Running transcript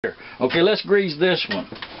Okay, let's grease this one.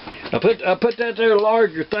 I put that there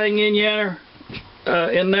larger thing in there.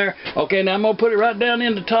 Okay, now I'm gonna put it right down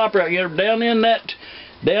in the top right here, down in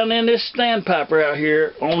this standpipe right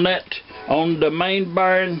here on the main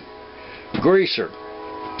bearing greaser.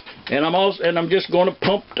 And I'm just gonna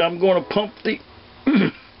pump the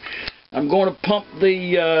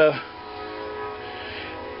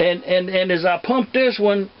and as I pump this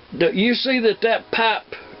one, you see that pipe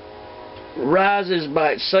rises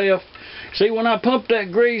by itself. See, when I pump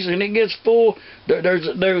that grease and it gets full,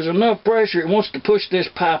 there's enough pressure, it wants to push this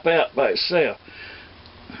pipe out by itself.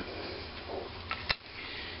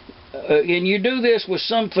 And you do this with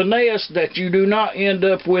some finesse that you do not end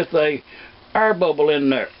up with a air bubble in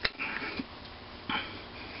there.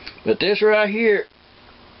 But this right here,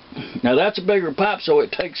 now that's a bigger pipe, so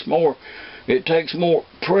it takes more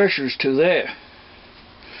pressures to that.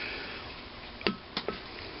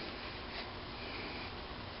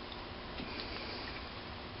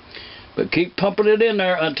 But keep pumping it in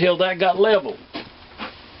there until that got level.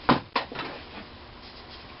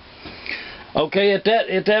 Okay, at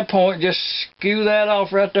that point, just skew that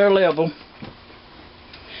off right there level.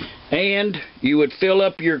 And you would fill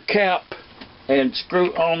up your cap and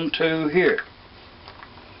screw onto here.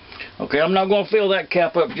 Okay, I'm not going to fill that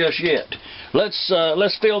cap up just yet. Let's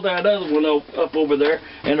fill that other one up over there.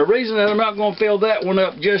 And the reason that I'm not going to fill that one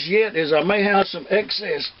up just yet is I may have some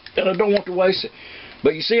excess and I don't want to waste it.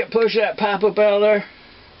 But you see it push that pipe up out of there?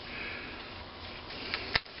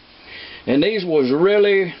 And these was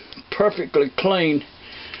really perfectly clean.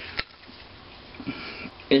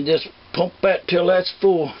 And just pump that till that's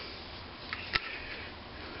full.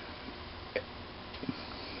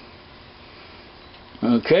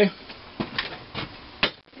 Okay.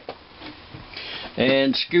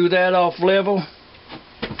 And screw that off level.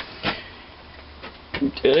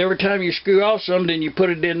 Every time you screw off something, you put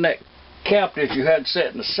it in that cap that you had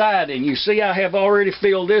set in the side, and you see I have already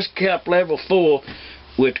filled this cap level full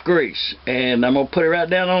with grease, and I'm gonna put it right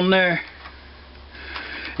down on there.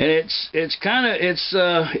 And it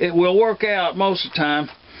will work out most of the time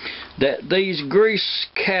that these grease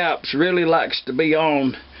caps really likes to be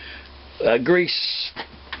on grease.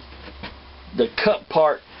 The cut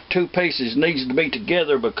part, two pieces, needs to be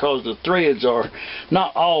together because the threads are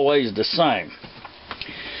not always the same.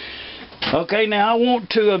 Okay, now I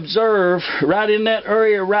want to observe right in that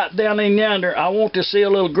area, right down in yonder, I want to see a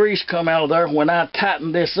little grease come out of there. When I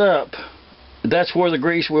tighten this up, that's where the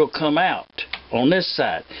grease will come out on this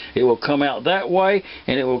side. It will come out that way,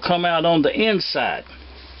 and it will come out on the inside.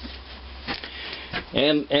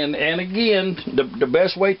 And again, the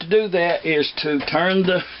best way to do that is to turn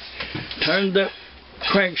the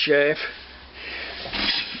crankshaft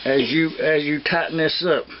as you tighten this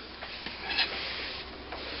up.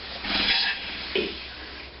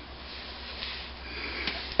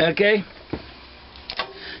 Okay,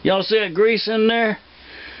 y'all see that grease in there?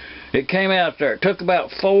 It came out there. It took about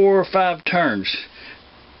 4 or 5 turns.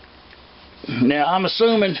 Now I'm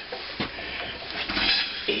assuming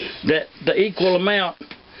that the equal amount,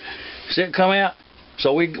 see it come out?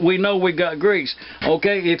 So we know we got grease.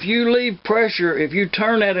 Okay, if you leave pressure, if you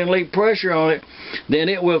turn that and leave pressure on it, then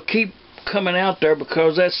it will keep coming out there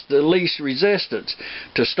because that's the least resistance.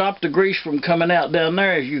 To stop the grease from coming out down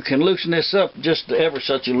there is you can loosen this up just ever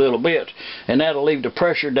such a little bit, and that'll leave the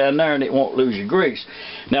pressure down there and it won't lose your grease.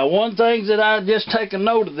 Now, one thing that I just take a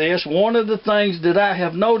note of this, one of the things that I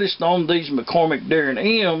have noticed on these McCormick-Deering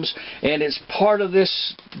M's, and it's part of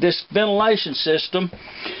this ventilation system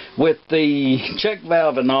with the check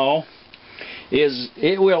valve and all, is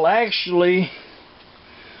it will actually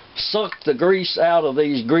suck the grease out of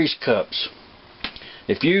these grease cups.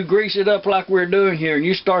 If you grease it up like we're doing here and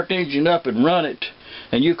you start the engine up and run it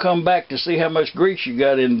and you come back to see how much grease you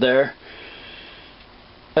got in there,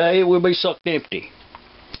 it will be sucked empty.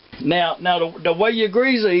 Now the way you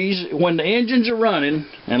grease these, when the engines are running,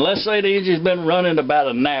 and let's say the engine's been running about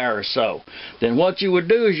an hour or so, then what you would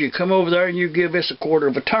do is you come over there and you give this 1/4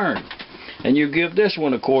 of a turn. And you give this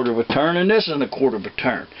one 1/4 of a turn, and this one 1/4 of a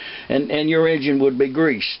turn, and your engine would be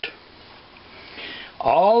greased.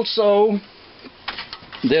 Also,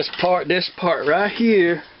 this part right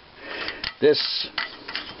here, this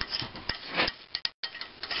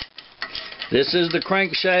is the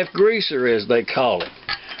crankshaft greaser, as they call it.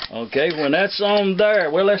 Okay, when that's on there,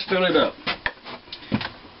 well, let's fill it up.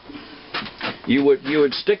 You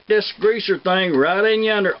would stick this greaser thing right in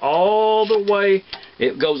yonder all the way.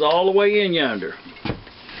 It goes all the way in yonder.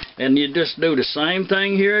 And you just do the same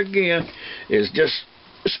thing here again, is just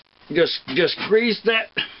grease that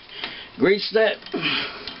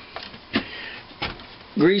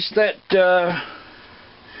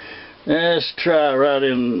Let's try right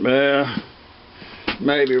in there.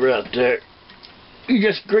 Maybe right there. You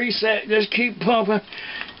just grease that, just keep pumping.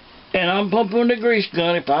 And I'm pumping the grease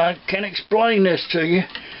gun if I can explain this to you.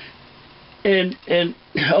 And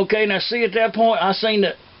okay, now see at that point I seen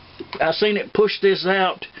it push this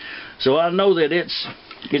out, so I know that it's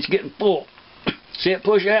getting full. See it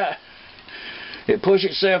push out? It push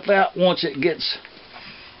itself out once it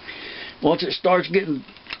starts getting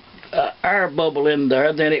air bubble in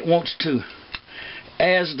there, then it wants to.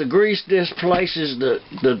 As the grease displaces the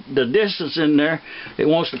distance in there, it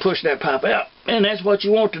wants to push that pipe out. And that's what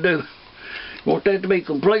you want to do. You want that to be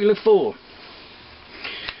completely full.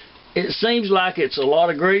 It seems like it's a lot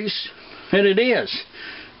of grease, and it is.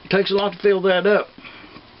 It takes a lot to fill that up.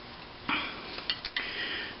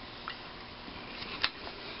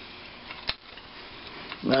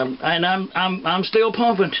 And I'm still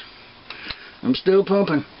pumping. I'm still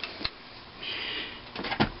pumping.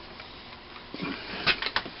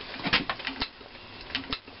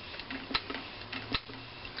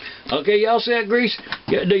 Okay, y'all see that grease?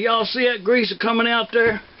 Do y'all see that grease coming out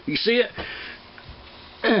there? You see it?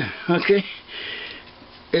 Okay.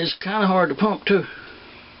 It's kind of hard to pump too.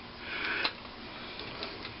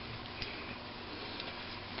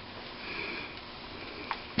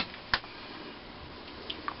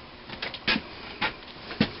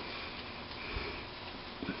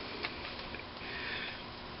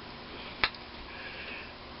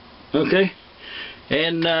 Okay,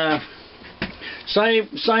 and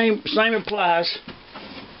same applies.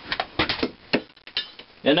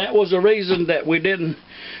 And that was the reason that we didn't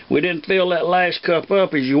fill that last cup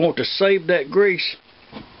up, is you want to save that grease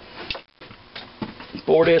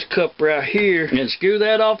for this cup right here and skew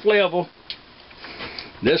that off level.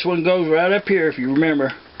 This one goes right up here, if you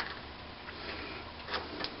remember.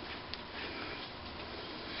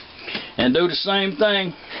 And do the same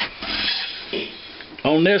thing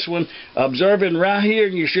on this one, observing right here,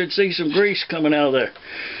 and you should see some grease coming out of there.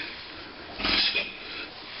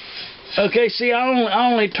 Okay, see, I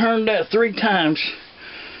only turned that 3 times,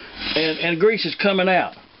 and grease is coming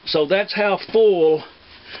out. So that's how full,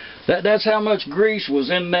 that's how much grease was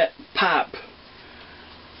in that pipe,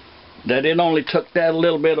 that it only took that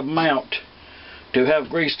little bit of amount to have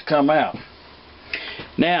grease to come out.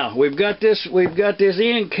 Now we've got this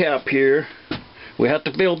end cap here. We have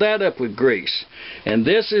to fill that up with grease, and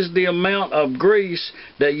this is the amount of grease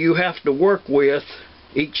that you have to work with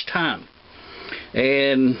each time.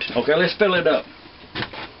 And okay, let's fill it up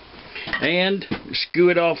and skew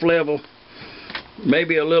it off level,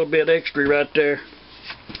 maybe a little bit extra right there.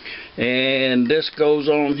 And this goes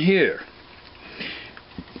on here.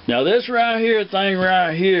 Now this right here, thing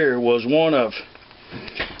right here, was one of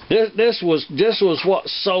this was what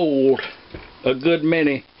sold a good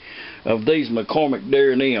many of these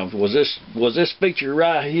McCormick-Deering M's, was this feature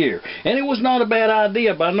right here. And it was not a bad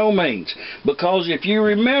idea by no means, because if you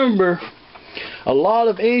remember, a lot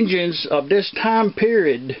of engines of this time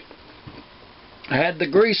period had the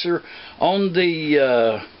greaser on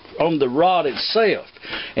the rod itself,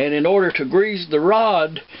 and in order to grease the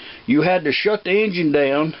rod, you had to shut the engine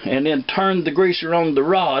down and then turn the greaser on the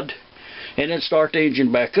rod and then start the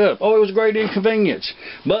engine back up. Oh, it was a great inconvenience.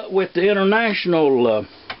 But with the International,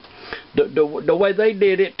 the way they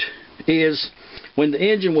did it is, when the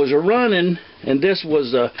engine was running, and this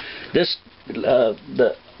was the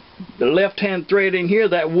left-hand thread in here,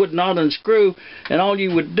 that would not unscrew, and all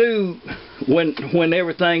you would do when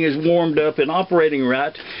everything is warmed up and operating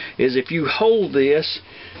right is, if you hold this,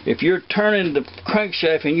 if you're turning the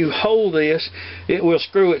crankshaft and you hold this, it will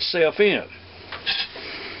screw itself in.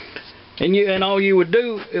 And all you would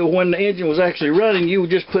do when the engine was actually running, you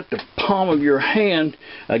would just put the palm of your hand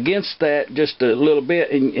against that just a little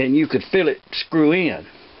bit, and you could feel it screw in.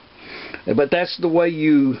 But that's the way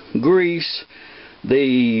you grease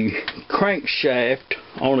the crankshaft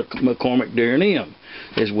on a McCormick-Deering M,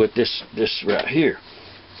 is with this right here.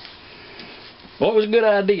 Well, it was a good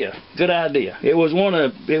idea. Good idea. It was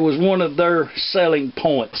one of their selling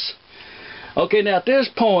points. Okay, now at this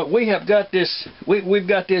point we have got this. We've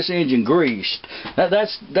got this engine greased. Now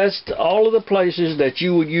that's all of the places that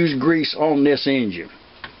you would use grease on this engine.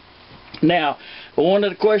 Now, one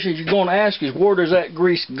of the questions you're going to ask is, where does that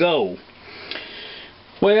grease go?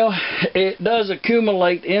 Well, it does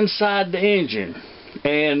accumulate inside the engine,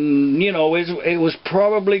 and you know, it was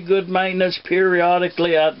probably good maintenance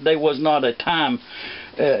periodically. There was not a time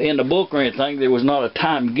in the book or anything. There was not a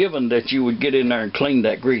time given that you would get in there and clean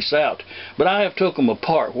that grease out. But I have took them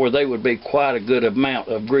apart where they would be quite a good amount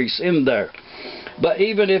of grease in there. But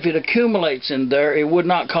even if it accumulates in there, it would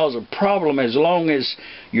not cause a problem as long as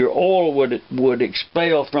your oil would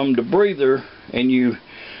expel from the breather, and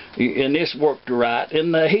this worked right.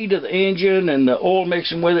 And the heat of the engine and the oil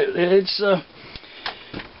mixing with it,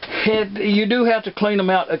 you do have to clean them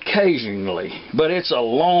out occasionally, but it's a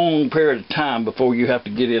long period of time before you have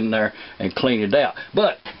to get in there and clean it out.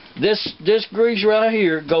 But this grease right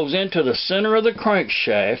here goes into the center of the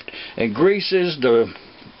crankshaft and greases the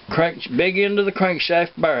big end of the crankshaft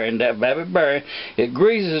bearing, that babbitt bearing. It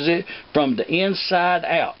greases it from the inside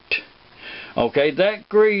out. Okay, that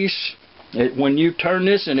grease, when you turn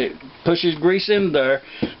this and it pushes grease in there,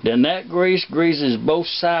 then that grease greases both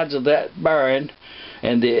sides of that bearing,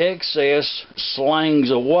 and the excess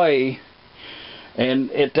slangs away,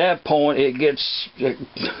 and at that point it gets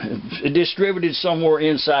distributed somewhere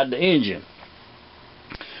inside the engine.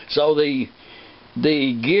 So the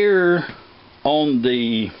gear on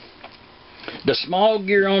the small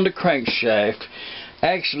gear on the crankshaft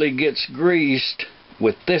actually gets greased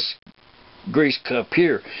with this grease cup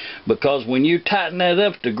here, because when you tighten that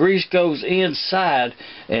up, the grease goes inside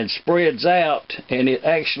and spreads out, and it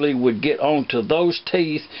actually would get onto those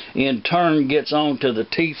teeth, in turn gets onto the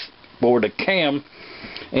teeth or the cam,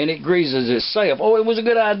 and it greases itself. Oh, it was a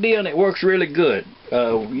good idea, and it works really good.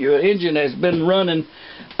 Your engine has been running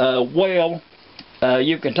well.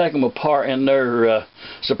 You can take them apart and they're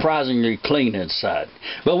surprisingly clean inside.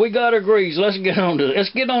 But we got our grease. Let's get on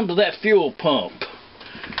to that fuel pump.